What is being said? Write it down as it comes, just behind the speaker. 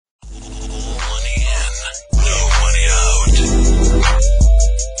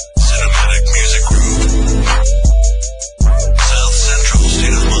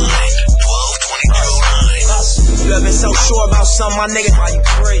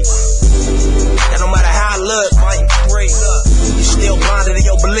And no matter how I look, you still blinded in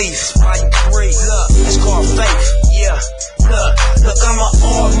your beliefs. It's called faith. Yeah. Look, I'm an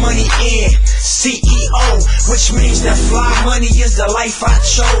all money in CEO, which means that fly money is the life I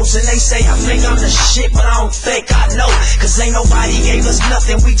chose. And they say I think I'm the shit, but I don't think I know, cause ain't nobody gave us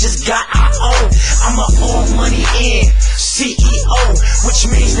nothing, we just got our own. I'm an all money in CEO, which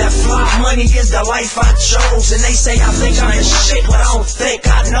means that fly money is the life I chose. And they say I think I'm the shit, but I don't think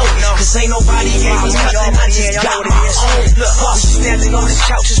I know, cause ain't nobody gave us nothing, I just got my own. Look, standing on the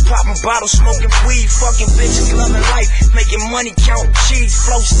couches, popping bottles, smoking weed, fucking bitches, loving life, making money, counting cheese,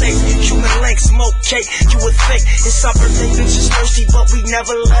 flow safe, human link, smoke cake. You would think it's our birthday, bitches thirsty, but we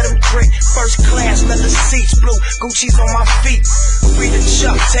never let them drink. First class, leather seats, blue Gucci's on my feet. Free the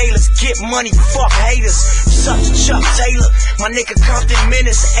Chuck Taylors, get money, fuck haters. Such Chuck Taylor, my nigga Compton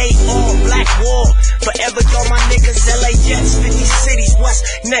Menace, all black wall. Forever y'all my niggas, LAX, 50 cities. What's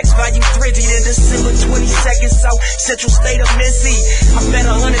next? Volume 3, then December 22nd, South Central State of Missy. I bet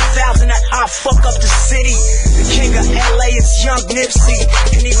 100,000 that I fuck up the city. The king of LA is Young Nipsey.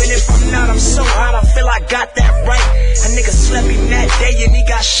 And even if I'm not, I'm so hot, I feel I got that right. A nigga slept him that day and he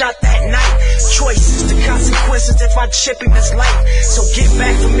got shot that night. Choices, the consequences if I chip him his life. So get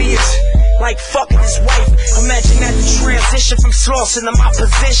back for me is like fucking his wife. Imagine that the transition from Slauson to my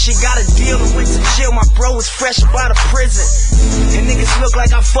position. Got a deal and went to jail, my bro was fresh up out of prison. And niggas look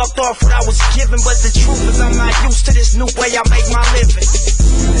like I fucked off what I was given, but the truth is I'm not used to this new way I make my living.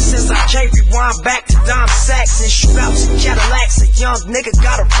 And since I can't rewind back to Dom Sachs and shootouts and Cadillacs, a young nigga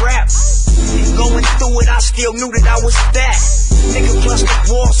gotta rap. And going through it, I still knew that I was that. Nigga plus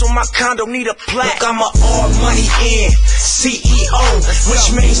the walls on my condo need a plaque. Look, I'm an all money in CEO,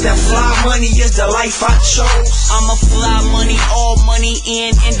 which means that fly money is the life I chose. I'm a fly money, all money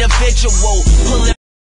in individual. Pull